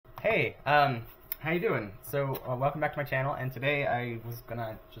Hey, how you doing? So, welcome back to my channel, and today I was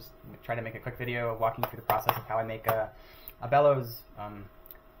gonna just try to make a quick video walking through the process of how I make a bellows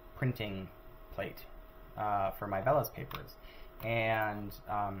printing plate for my bellows papers. And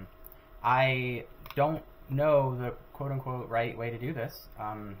I don't know the quote-unquote right way to do this,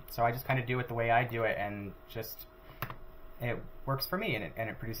 so I just kind of do it the way I do it, and just it works for me, and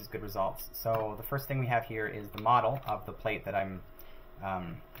it produces good results. So the first thing we have here is the model of the plate that I'm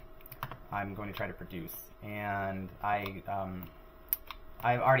going to try to produce, and I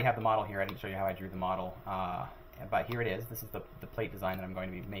already have the model here. I didn't show you how I drew the model, but here it is. This is the plate design that I'm going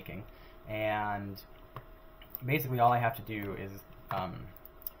to be making, and basically all I have to do is,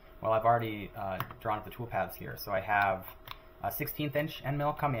 well, I've already drawn up the tool paths here, so I have a 1/16 inch end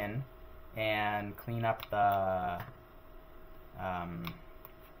mill come in and clean up the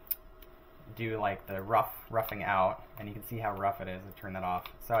do like the roughing out, and you can see how rough it is. I turn that off.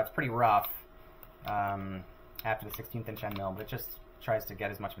 So it's pretty rough after the 1/16 inch end mill, but it just tries to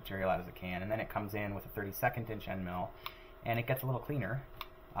get as much material out as it can. And then it comes in with a 32nd inch end mill, and it gets a little cleaner,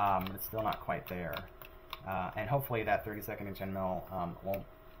 but it's still not quite there. And hopefully that 32nd inch end mill won't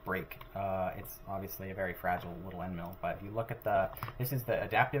break. It's obviously a very fragile little end mill, but if you look at this is the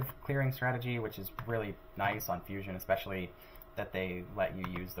adaptive clearing strategy, which is really nice on Fusion, especially that they let you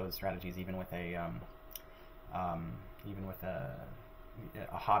use those strategies even with a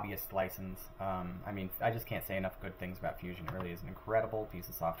hobbyist license. I mean, I just can't say enough good things about Fusion. It really is an incredible piece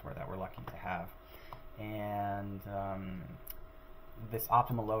of software that we're lucky to have. And this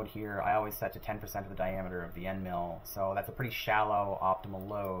optimal load here, I always set to 10% of the diameter of the end mill, so that's a pretty shallow optimal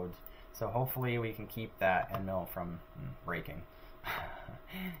load. So hopefully we can keep that end mill from breaking.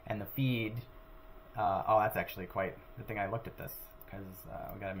 And the feed, oh, that's actually quite good thing I looked at this, because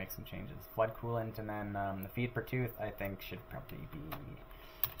we got to make some changes. Flood coolant, and then the feed per tooth I think should probably be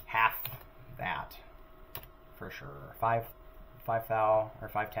half that for sure. 5 thou or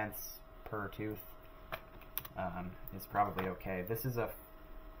 5/10 per tooth is probably okay. This is a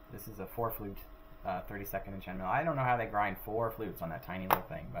 4 flute 32nd inch end mill. I don't know how they grind 4 flutes on that tiny little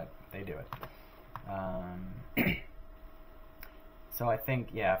thing, but they do it. So I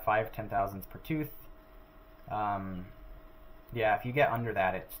think, yeah, 5/10,000ths per tooth. Yeah, if you get under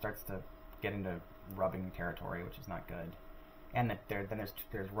that, it starts to get into rubbing territory, which is not good. And then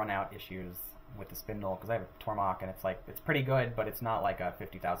there's run out issues with the spindle, because I have a Tormach, and it's like, it's pretty good, but it's not like a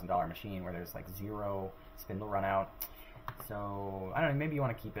 $50,000 machine where there's like 0 spindle run out. So I don't know, maybe you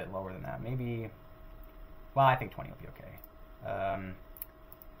want to keep it lower than that. Maybe, well, I think 20 will be okay.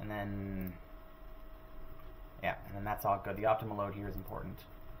 And then, yeah, and then that's all good. The optimal load here is important.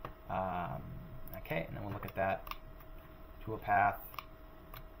 Okay, and then we'll look at that tool path,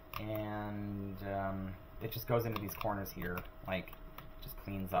 and it just goes into these corners here, like just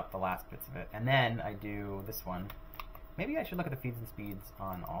cleans up the last bits of it. And then I do this one. Maybe I should look at the feeds and speeds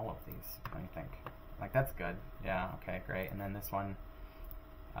on all of these. What do you think? Like, that's good. Yeah, okay, great. And then this one,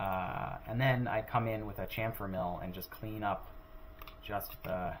 and then I come in with a chamfer mill and just clean up just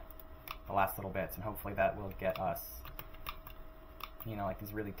the last little bits, and hopefully that will get us, you know, like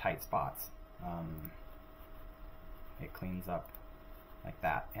these really tight spots. It cleans up like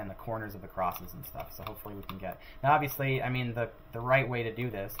that, and the corners of the crosses and stuff. So hopefully we can get. Now, obviously, I mean, the right way to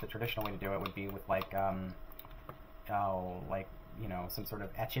do this, the traditional way to do it, would be with like like, you know, some sort of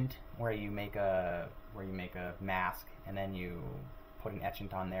etchant where you make a mask, and then you put an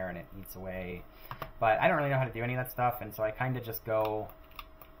etchant on there and it eats away. But I don't really know how to do any of that stuff, and so I kind of just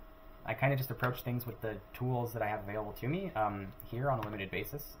approach things with the tools that I have available to me here on a limited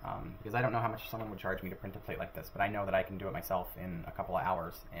basis, because I don't know how much someone would charge me to print a plate like this, but I know that I can do it myself in a couple of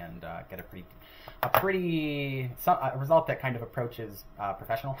hours and get a result that kind of approaches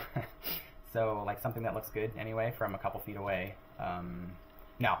professional. So, like, something that looks good anyway from a couple feet away.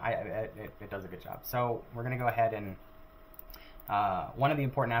 No, it does a good job. So we're going to go ahead and one of the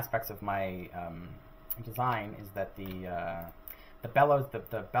important aspects of my design is that the bellows,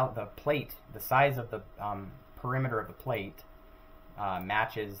 the plate, the size of the perimeter of the plate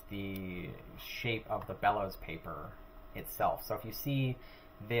matches the shape of the bellows paper itself. So if you see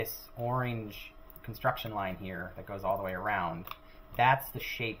this orange construction line here that goes all the way around, that's the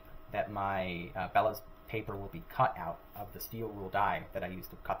shape that my bellows paper will be cut out of the steel rule die that I use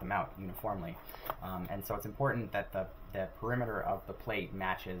to cut them out uniformly. And so it's important that the perimeter of the plate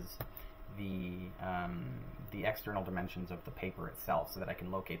matches the external dimensions of the paper itself, so that I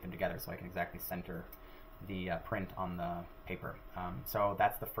can locate them together, so I can exactly center the print on the paper. So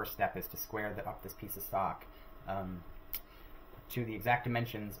that's the first step, is to square up this piece of stock to the exact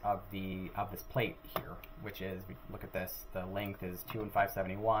dimensions of this plate here, which is, look at this, the length is 2 and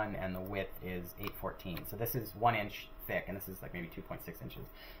 5/71 and the width is 8/14. So this is 1 inch thick, and this is like maybe 2.6 inches.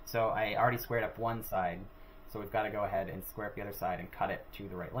 So I already squared up one side, so we've got to go ahead and square up the other side and cut it to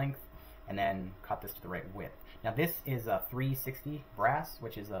the right length, and then cut this to the right width. Now this is a 360 brass,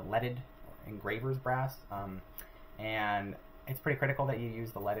 which is a leaded engraver's brass, and it's pretty critical that you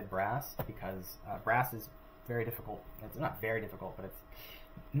use the leaded brass, because brass is very difficult. It's not very difficult, but it's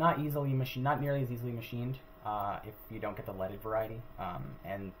not nearly as easily machined if you don't get the leaded variety.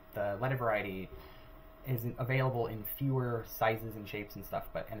 And the leaded variety is available in fewer sizes and shapes and stuff,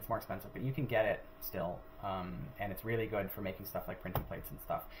 and it's more expensive, but you can get it still, and it's really good for making stuff like printing plates and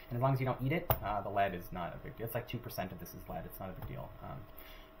stuff. And as long as you don't eat it, the lead is not a big deal. It's like 2% of this is lead. It's not a big deal.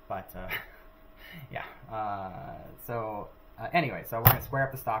 Yeah. Anyway, so we're going to square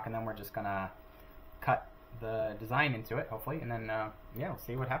up the stock, and then we're just going to cut the design into it, hopefully, and then, yeah, we'll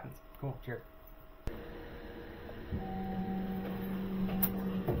see what happens. Cool, cheers.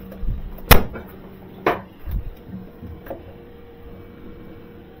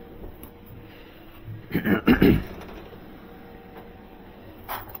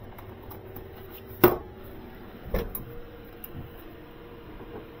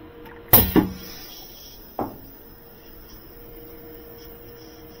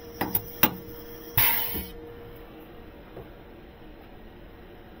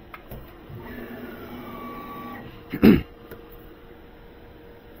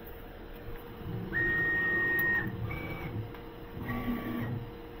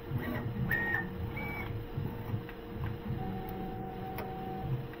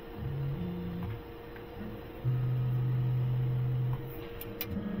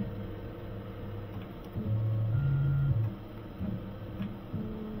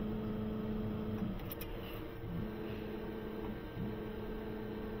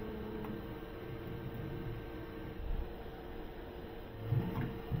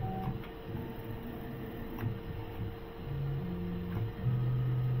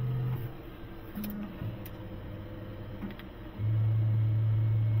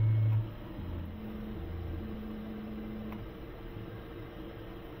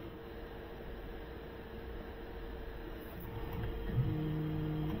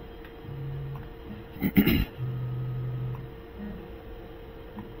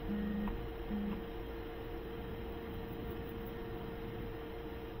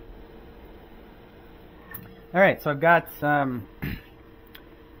 Alright, so I've got,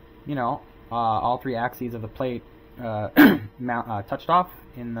 all three axes of the plate touched off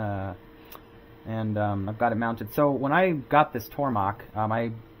in the, and I've got it mounted. So when I got this Tormach,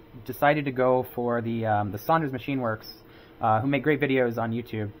 I decided to go for the Saunders Machine Works, who make great videos on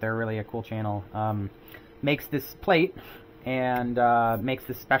YouTube. They're really a cool channel. Makes this plate and makes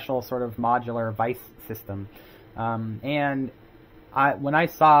this special sort of modular vise system. And when I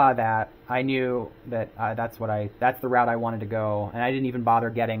saw that, I knew that that's the route I wanted to go, and I didn't even bother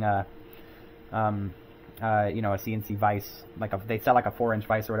getting a CNC vise. They sell like a 4-inch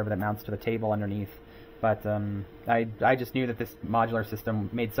vise or whatever that mounts to the table underneath. But I just knew that this modular system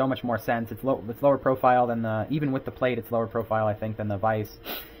made so much more sense. It's lower profile than even with the plate, it's lower profile, I think, than the vise.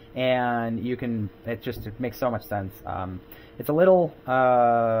 And it makes so much sense. It's a little,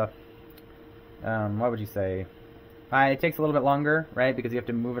 what would you say? It takes a little bit longer, right, because you have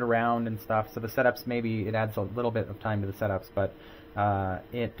to move it around and stuff. So the setups, maybe it adds a little bit of time to the setups, but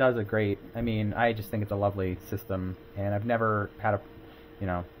it does I just think it's a lovely system, and I've never had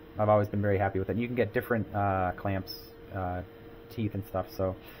I've always been very happy with it. And you can get different clamps, teeth and stuff.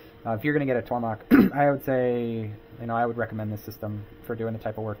 So if you're going to get a Tormach, I would say, I would recommend this system for doing the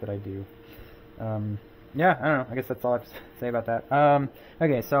type of work that I do. Yeah, I don't know. I guess that's all I have to say about that.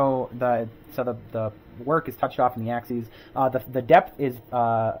 Okay, so the work is touched off in the axes. The depth is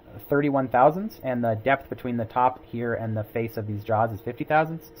 31 thousandths, and the depth between the top here and the face of these jaws is 50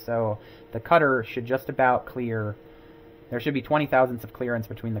 thousandths. So the cutter should just about clear. There should be 20 thousandths of clearance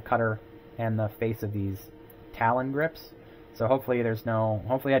between the cutter and the face of these talon grips. So hopefully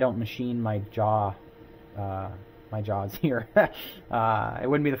hopefully I don't machine my jaws here. It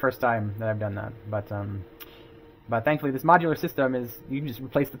wouldn't be the first time that I've done that, but thankfully this modular system you can just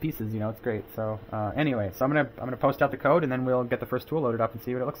replace the pieces. It's great. So anyway, so I'm gonna post out the code, and then we'll get the first tool loaded up and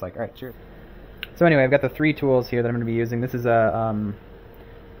see what it looks like. All right, cheers. So anyway, I've got the 3 tools here that I'm going to be using. This is a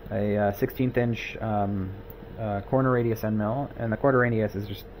 16th inch corner radius end mill, and the quarter radius is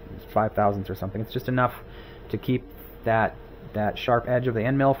just 5 thousandths or something. It's just enough to keep that sharp edge of the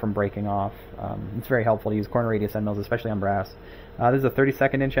end mill from breaking off. It's very helpful to use corner radius end mills, especially on brass. This is a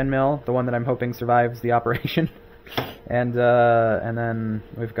 32nd inch end mill, the one that I'm hoping survives the operation. And then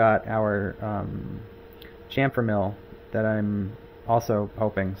we've got our chamfer mill that I'm also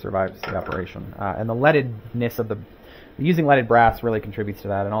hoping survives the operation. And the leadedness of using leaded brass really contributes to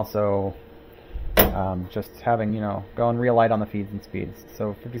that, and also just having, going real light on the feeds and speeds.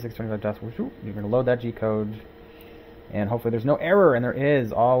 So 5625 decibels, you're going to load that G code, and hopefully there's no error, and there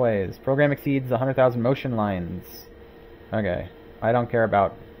is always. Program exceeds 100,000 motion lines. Okay, I don't care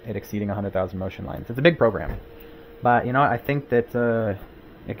about it exceeding 100,000 motion lines. It's a big program. But, I think that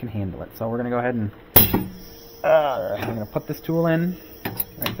it can handle it. So we're going to go ahead and I'm going to put this tool in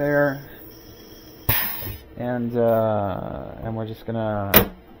right there. And we're just going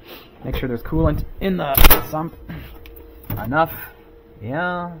to make sure there's coolant in the sump. Enough.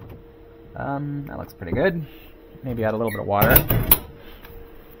 Yeah. That looks pretty good. Maybe add a little bit of water.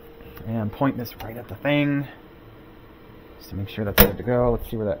 And point this right at the thing. Just to make sure that's good to go. Let's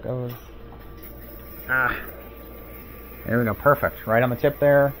see where that goes. There we go, perfect. Right on the tip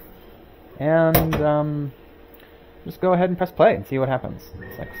there. And just go ahead and press play and see what happens.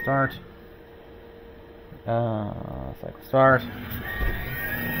 Cycle start. Cycle start.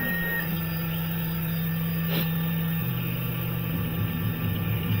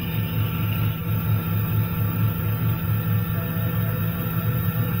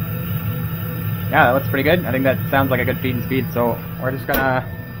 Yeah, that looks pretty good. I think that sounds like a good feed and speed, so we're just gonna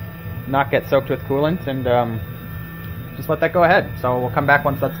not get soaked with coolant and just let that go ahead. So we'll come back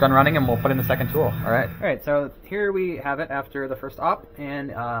once that's done running and we'll put in the second tool. Alright, so here we have it after the first op,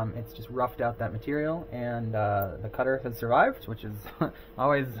 and it's just roughed out that material, and the cutter has survived, which is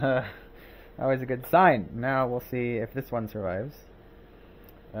always a good sign. Now we'll see if this one survives.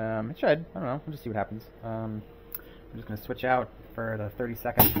 It should. I don't know. We'll just see what happens. I'm just going to switch out for the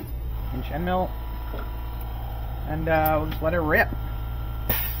 32nd inch end mill, and we'll just let it rip.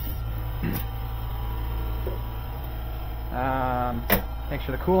 Make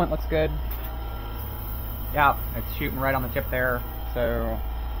sure the coolant looks good. Yeah, it's shooting right on the tip there. So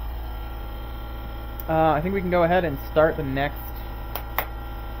I think we can go ahead and start the next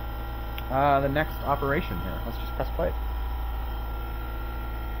operation here. Let's just press play.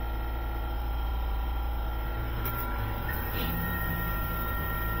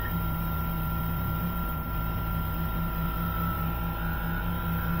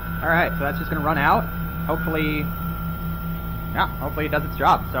 Alright, so that's just going to run out. Hopefully it does its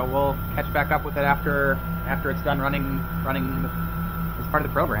job. So we'll catch back up with it after it's done running as part of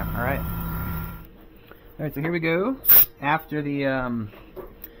the program. Alright, so here we go. After the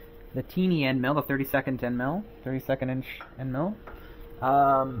teeny end mill, the 32nd end mill, 32nd inch end mill.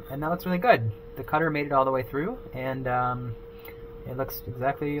 And that looks really good. The cutter made it all the way through, and it looks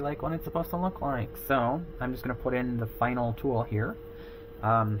exactly like what it's supposed to look like. So I'm just going to put in the final tool here.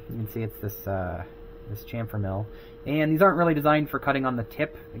 You can see it's this chamfer mill, and these aren't really designed for cutting on the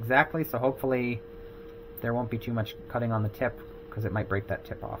tip exactly, so hopefully there won't be too much cutting on the tip, because it might break that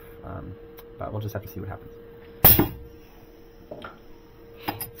tip off, but we'll just have to see what happens.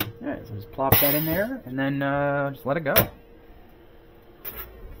 Alright, so just plop that in there, and then just let it go.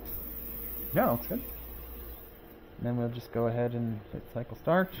 Yeah, looks good. And then we'll just go ahead and hit cycle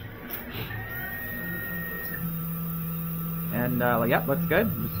start. And, yeah, looks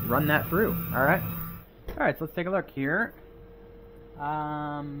good. Just run that through. Alright. Alright, so let's take a look here.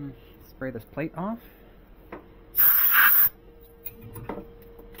 Spray this plate off.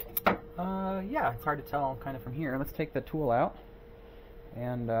 Yeah, it's hard to tell kind of from here. Let's take the tool out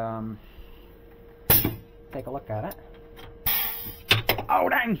and, take a look at it. Oh,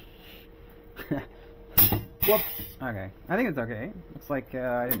 dang! Whoops. Okay. I think it's okay. Looks like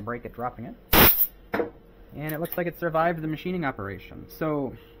I didn't break it dropping it. And it looks like it survived the machining operation.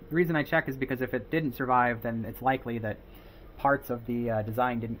 So the reason I check is because if it didn't survive, then it's likely that parts of the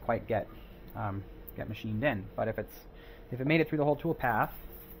design didn't quite get machined in. But if it made it through the whole tool path,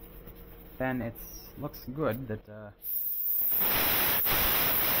 then it looks good that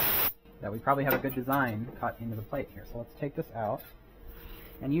we probably have a good design cut into the plate here. So let's take this out.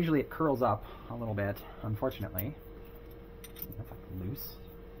 And usually it curls up a little bit, unfortunately. That's like loose.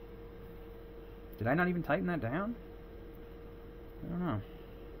 Did I not even tighten that down? I don't know.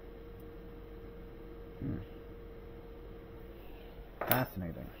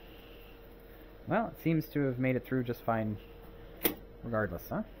 Fascinating. Well, it seems to have made it through just fine regardless,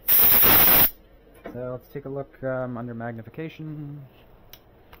 huh? So let's take a look under magnification.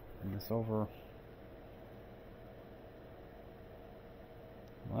 Bring this over.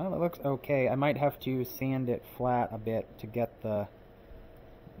 Well, it looks okay. I might have to sand it flat a bit to get the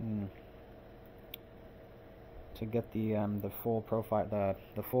full profile,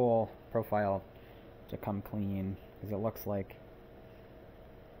 the full profile to come clean, because it looks like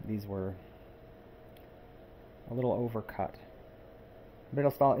these were a little overcut. But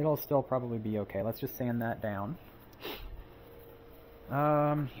it'll still probably be okay. Let's just sand that down.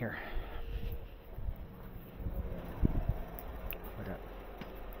 Here. Put it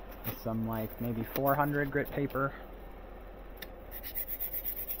with some, like, maybe 400 grit paper.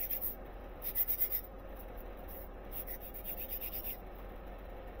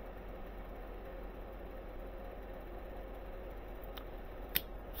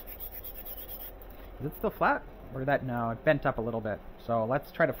 Is it still flat? Or did that? No, it bent up a little bit. So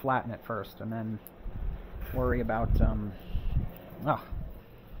let's try to flatten it first, and then worry about, oh,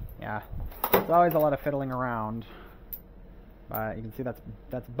 yeah. It's always a lot of fiddling around. But you can see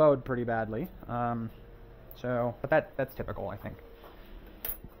that's bowed pretty badly. But that's typical, I think.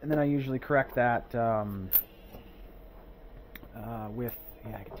 And then I usually correct that with,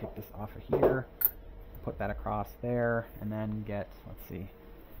 yeah, I can take this off of here, put that across there, and then get, let's see.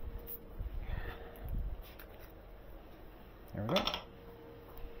 There we go.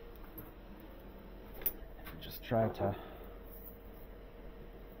 Just try to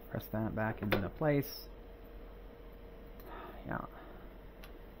press that back into place. Yeah.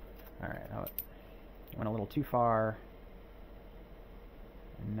 Alright, I went a little too far.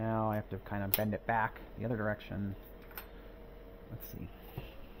 And now I have to kind of bend it back the other direction. Let's see.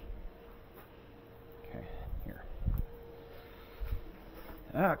 Okay, here.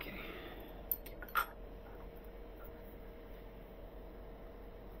 Okay.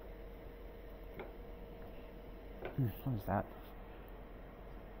 What is that?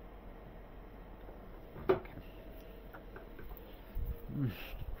 Okay.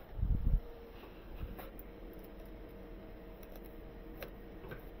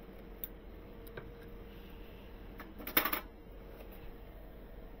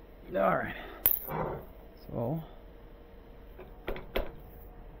 All right. So,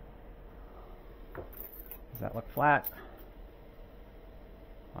 does that look flat?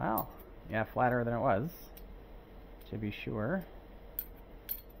 Wow. Yeah, flatter than it was, to be sure.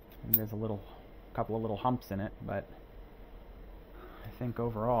 And there's a couple of little humps in it, but I think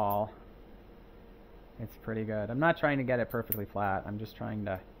overall it's pretty good. I'm not trying to get it perfectly flat. I'm just trying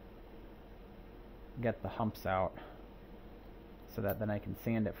to get the humps out so that then I can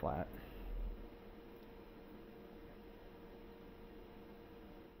sand it flat.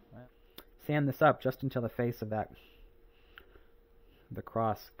 Sand this up just until the face of the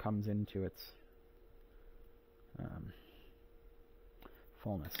cross comes into its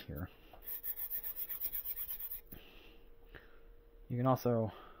fullness here. You can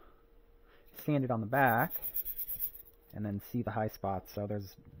also sand it on the back and then see the high spots. So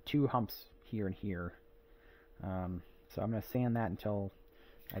there's 2 humps here and here. So I'm going to sand that until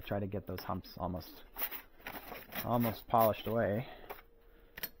I try to get those humps almost polished away.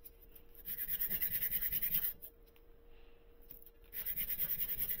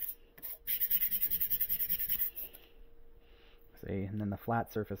 See, and then the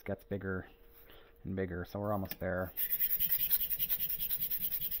flat surface gets bigger and bigger, so we're almost there.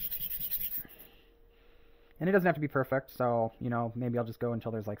 And it doesn't have to be perfect, so, you know, maybe I'll just go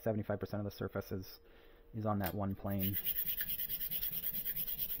until there's like 75% of the surface is on that one plane.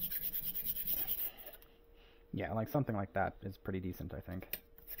 Yeah, like something like that is pretty decent, I think.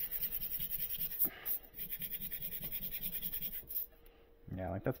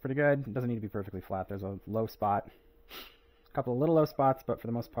 Yeah, like that's pretty good. It doesn't need to be perfectly flat. There's a low spot. A couple of little low spots, but for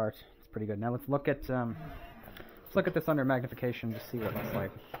the most part, it's pretty good. Now let's look at this under magnification, just see what it looks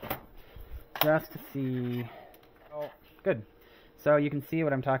like. Just to see. Oh, good. So you can see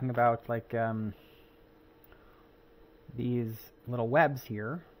what I'm talking about, like these little webs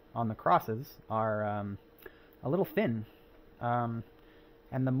here on the crosses are a little thin. And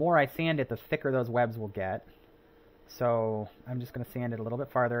the more I sand it, the thicker those webs will get. So I'm just going to sand it a little bit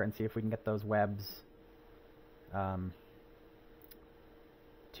farther and see if we can get those webs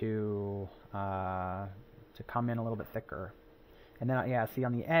to come in a little bit thicker. And then, yeah, see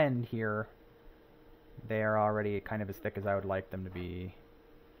on the end here, they are already kind of as thick as I would like them to be.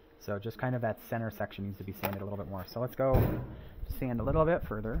 So just kind of that center section needs to be sanded a little bit more. So let's go sand a little bit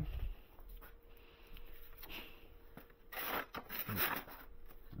further.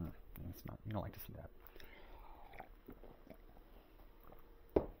 It's not, you don't like to see that.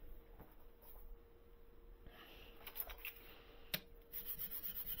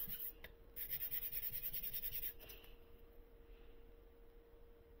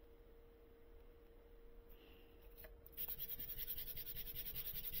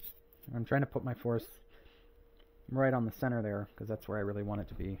 I'm trying to put my force right on the center there, because that's where I really want it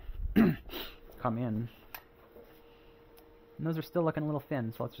to be. come in. And those are still looking a little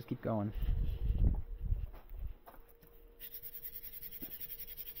thin, so let's just keep going.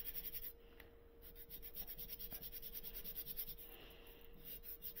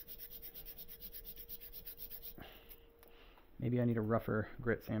 Maybe I need a rougher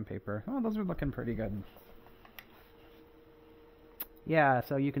grit sandpaper. Oh, those are looking pretty good. Yeah,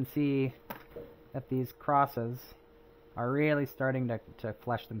 so you can see that these crosses are really starting to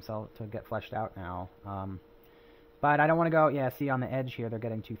flesh themselves, to get fleshed out now. But I don't want to go, yeah, see on the edge here, they're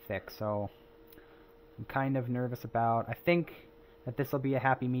getting too thick, so I'm kind of nervous about, I think that this will be a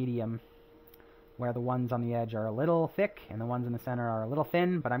happy medium where the ones on the edge are a little thick and the ones in the center are a little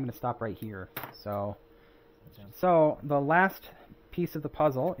thin, but I'm going to stop right here. So the last piece of the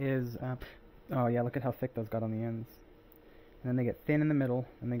puzzle is, oh yeah, look at how thick those got on the ends. And then they get thin in the middle,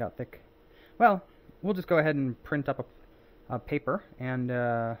 and they got thick. Well, we'll just go ahead and print up a paper, and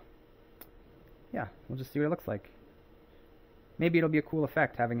yeah, we'll just see what it looks like. Maybe it'll be a cool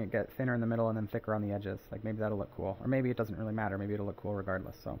effect having it get thinner in the middle and then thicker on the edges. Like, maybe that'll look cool. Or maybe it doesn't really matter. Maybe it'll look cool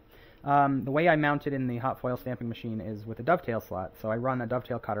regardless. So the way I mount it in the hot foil stamping machine is with a dovetail slot. So I run a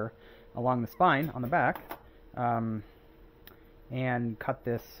dovetail cutter along the spine on the back, and cut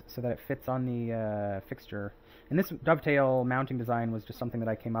this so that it fits on the fixture. And this dovetail mounting design was just something that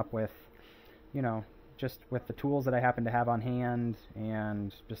I came up with, you know, just with the tools that I happen to have on hand,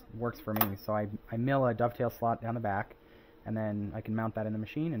 and just works for me. So I mill a dovetail slot down the back, and then I can mount that in the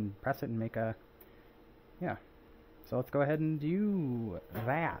machine and press it and make a, yeah. So let's go ahead and do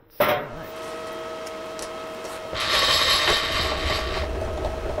that. All right.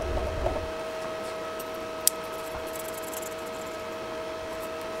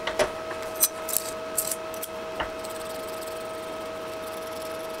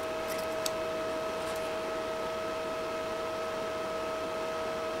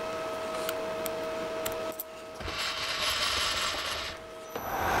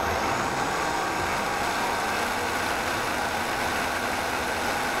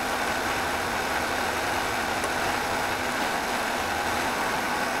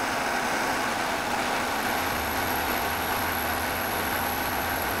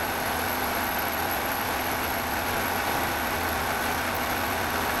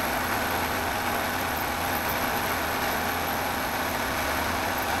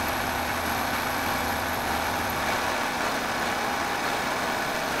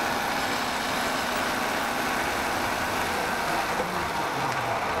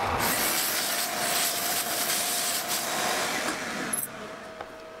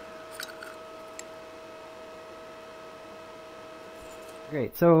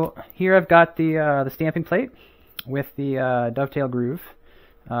 Great, so here I've got the stamping plate with the dovetail groove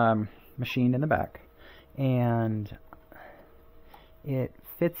machined in the back, and it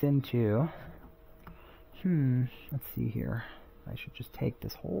fits into, let's see here, I should just take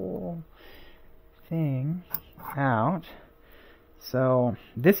this whole thing out. So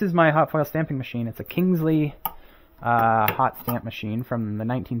this is my hot foil stamping machine. It's a Kingsley hot stamp machine from the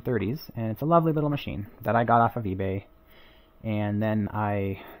 1930s, and it's a lovely little machine that I got off of eBay. And then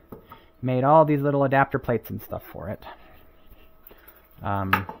I made all these little adapter plates and stuff for it,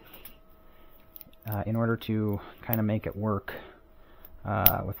 in order to kind of make it work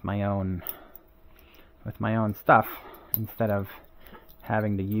with my own stuff instead of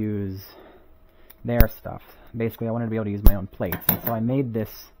having to use their stuff. Basically, I wanted to be able to use my own plates, and so I made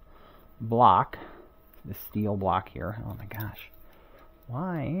this block, this steel block here. Oh my gosh,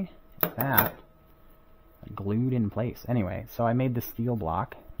 why is that glued in place? Anyway, so I made this steel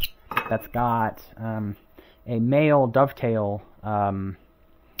block that's got a male dovetail,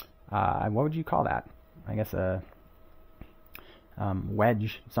 what would you call that? I guess a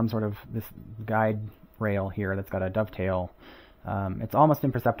wedge, some sort of this guide rail here that's got a dovetail. It's almost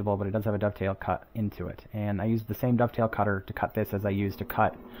imperceptible, but it does have a dovetail cut into it. And I used the same dovetail cutter to cut this as I used to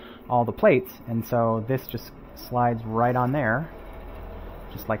cut all the plates, and so this just slides right on there,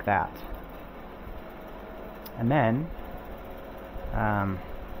 just like that. And then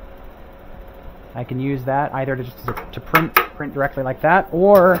I can use that either to print directly like that,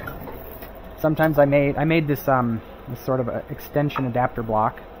 or sometimes I made this this sort of a extension adapter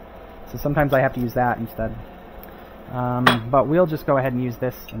block, so sometimes I have to use that instead. But we'll just go ahead and use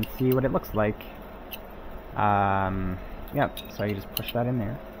this and see what it looks like. Yep, so you just push that in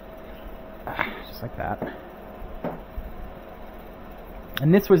there, just like that.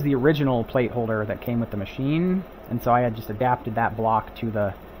 And this was the original plate holder that came with the machine, and so I had just adapted that block to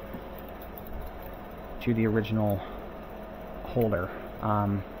the original holder.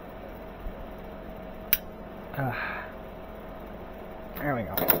 There we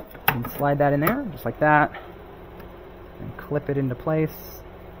go. And slide that in there, just like that. And clip it into place.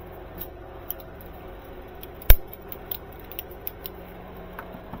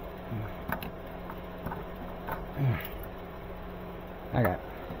 Okay.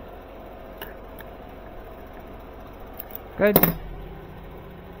 Good.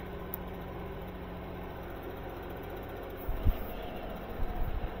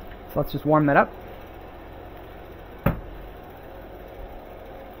 So let's just warm that up.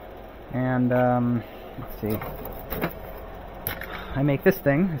 And let's see. I make this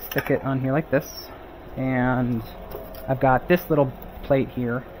thing, I stick it on here like this, and I've got this little plate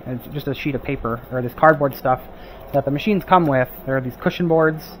here. It's just a sheet of paper, or this cardboard stuff that the machines come with. There are these cushion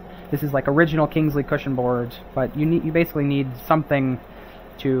boards. This is like original Kingsley cushion board, but you basically need something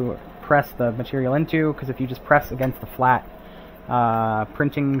to press the material into, because if you just press against the flat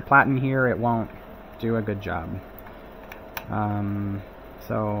printing platen here, it won't do a good job.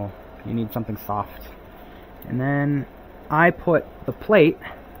 So you need something soft. And then I put the plate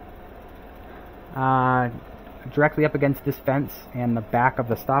directly up against this fence and the back of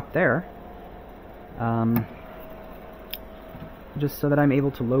the stop there, just so that I'm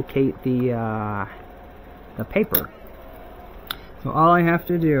able to locate the paper. So all I have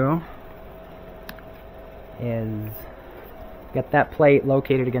to do is get that plate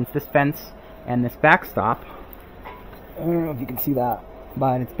located against this fence and this backstop. I don't know if you can see that,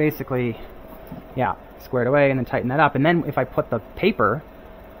 but it's basically, yeah, squared away, and then tighten that up. And then if I put the paper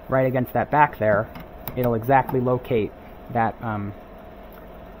right against that back there, it'll exactly locate that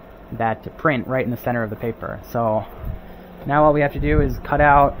that print right in the center of the paper. So now all we have to do is cut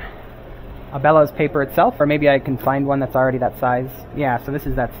out a bellows paper itself, or maybe I can find one that's already that size. Yeah, so this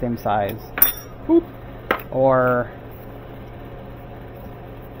is that same size. Boop. Or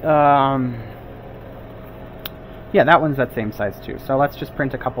yeah, that one's that same size too. So let's just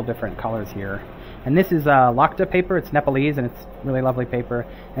print a couple different colors here. And this is Lakta paper. It's Nepalese, and it's really lovely paper.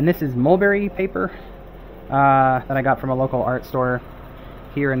 And this is mulberry paper that I got from a local art store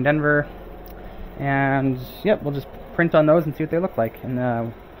here in Denver. And yep, we'll just print on those and see what they look like.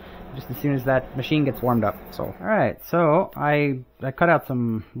 And just as soon as that machine gets warmed up. So all right, so I cut out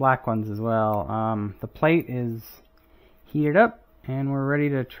some black ones as well. The plate is heated up, and we're ready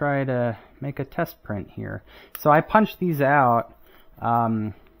to try to make a test print here. So I punched these out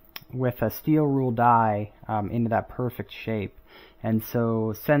with a steel rule die into that perfect shape. And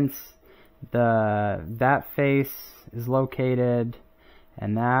so since that face is located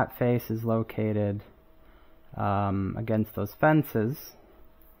and that face is located against those fences,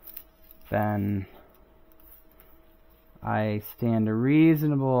 then I stand a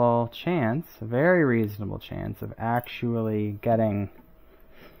reasonable chance, a very reasonable chance, of actually getting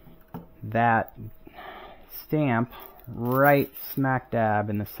that stamp right smack dab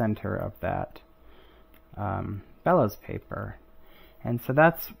in the center of that bellows paper. And so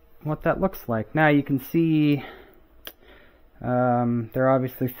that's what that looks like. Now you can see they're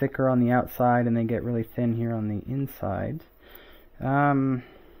obviously thicker on the outside, and they get really thin here on the inside.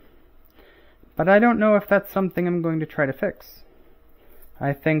 But I don't know if that's something I'm going to try to fix.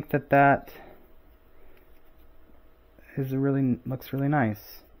 I think that is looks really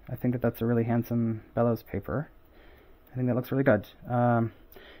nice. I think that that's a really handsome bellows paper. I think that looks really good.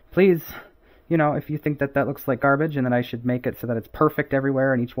 Please, you know, if you think that that looks like garbage and that I should make it so that it's perfect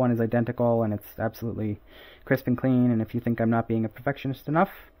everywhere and each one is identical and it's absolutely crisp and clean, and if you think I'm not being a perfectionist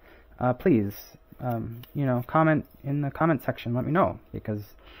enough, please, you know, comment in the comment section. Let me know,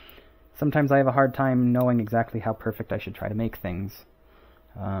 because sometimes I have a hard time knowing exactly how perfect I should try to make things.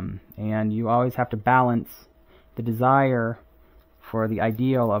 And you always have to balance the desire for the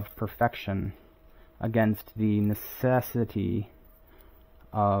ideal of perfection against the necessity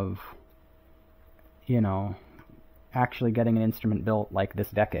of, you know, actually getting an instrument built like this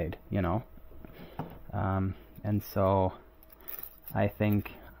decade, you know. And so I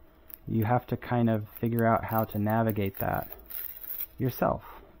think you have to kind of figure out how to navigate that yourself.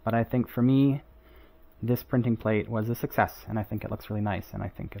 But I think for me, this printing plate was a success, and I think it looks really nice, and I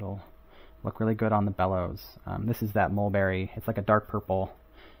think it'll look really good on the bellows. This is that mulberry. It's like a dark purple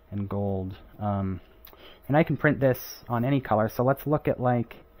and gold. And I can print this on any color, so let's look at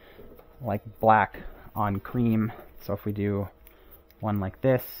like black on cream. So if we do one like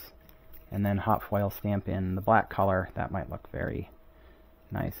this, and then hot foil stamp in the black color, that might look very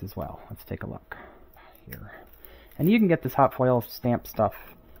nice as well. Let's take a look here. And you can get this hot foil stamp stuff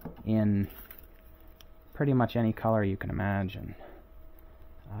in pretty much any color you can imagine.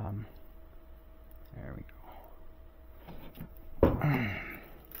 There we go.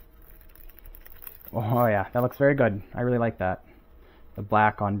 Oh yeah, that looks very good. I really like that. the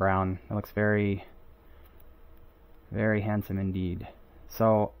black on brown. It looks very, very handsome indeed.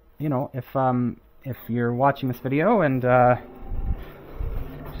 So, you know, if you're watching this video and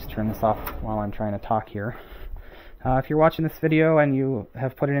just turn this off while I'm trying to talk here. If you're watching this video and you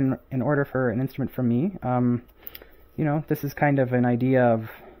have put it in order for an instrument from me, you know, this is kind of an idea of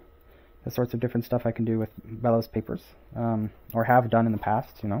the sorts of different stuff I can do with bellows papers, or have done in the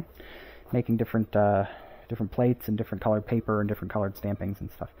past, you know, making different plates and different colored paper and different colored stampings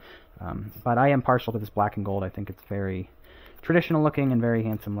and stuff. But I am partial to this black and gold. I think it's very traditional looking and very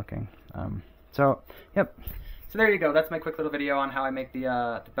handsome looking. So, yep. So there you go. That's my quick little video on how I make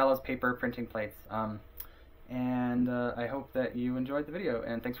the bellows paper printing plates. And I hope that you enjoyed the video,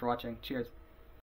 and thanks for watching. Cheers.